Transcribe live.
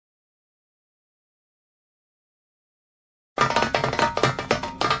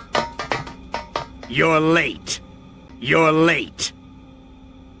You're late. You're late.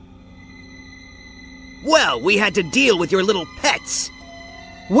 Well, we had to deal with your little pets.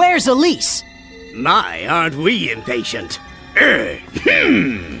 Where's Elise? My, aren't we impatient?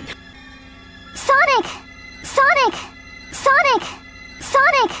 Sonic! Sonic! Sonic!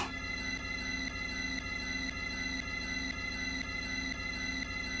 Sonic!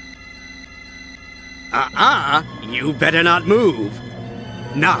 You better not move.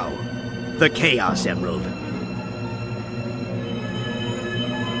 Now, the Chaos Emerald.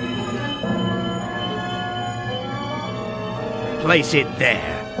 Place it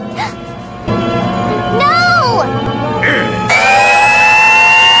there. No!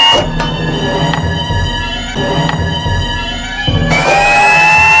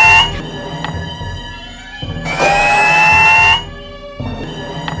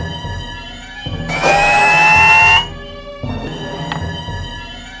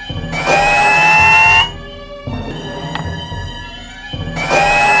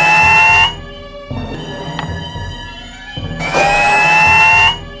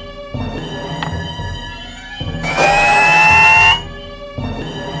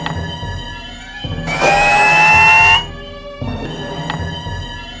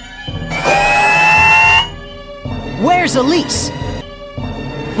 Where's Elise?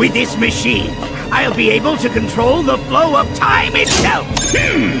 With this machine, I'll be able to control the flow of time itself!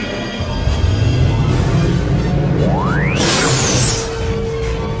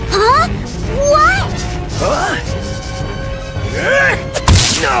 Huh? What? Huh?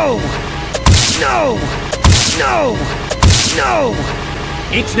 No! No! No! No!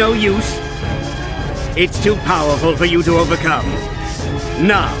 It's no use. It's too powerful for you to overcome.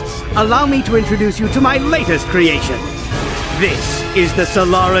 Now, allow me to introduce you to my latest creation. This is the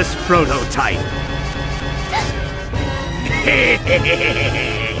Solaris prototype.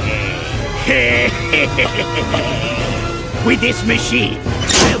 With this machine,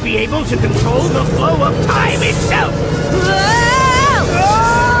 I'll be able to control the flow of time itself.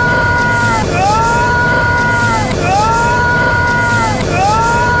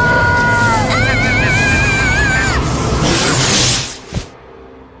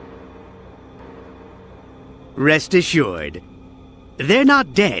 Rest assured, they're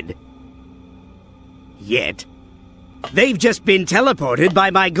not dead. Yet. They've just been teleported by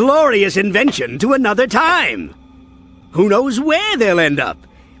my glorious invention to another time. Who knows where they'll end up?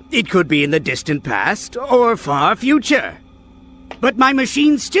 It could be in the distant past or far future. But my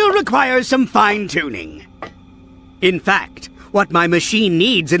machine still requires some fine-tuning. In fact, what my machine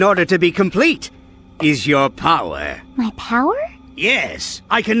needs in order to be complete is your power. My power? Yes,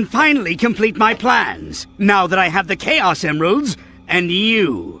 I can finally complete my plans, now that I have the Chaos Emeralds and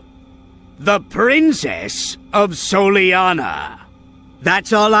you. The Princess of Soliana.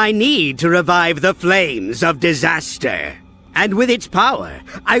 That's all I need to revive the flames of disaster. And with its power,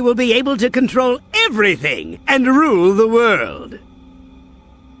 I will be able to control everything and rule the world.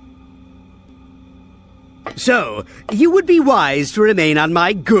 So, you would be wise to remain on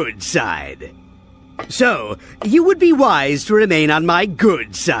my good side. So, you would be wise to remain on my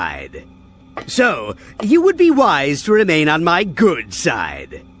good side. So, you would be wise to remain on my good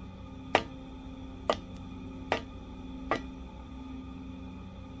side.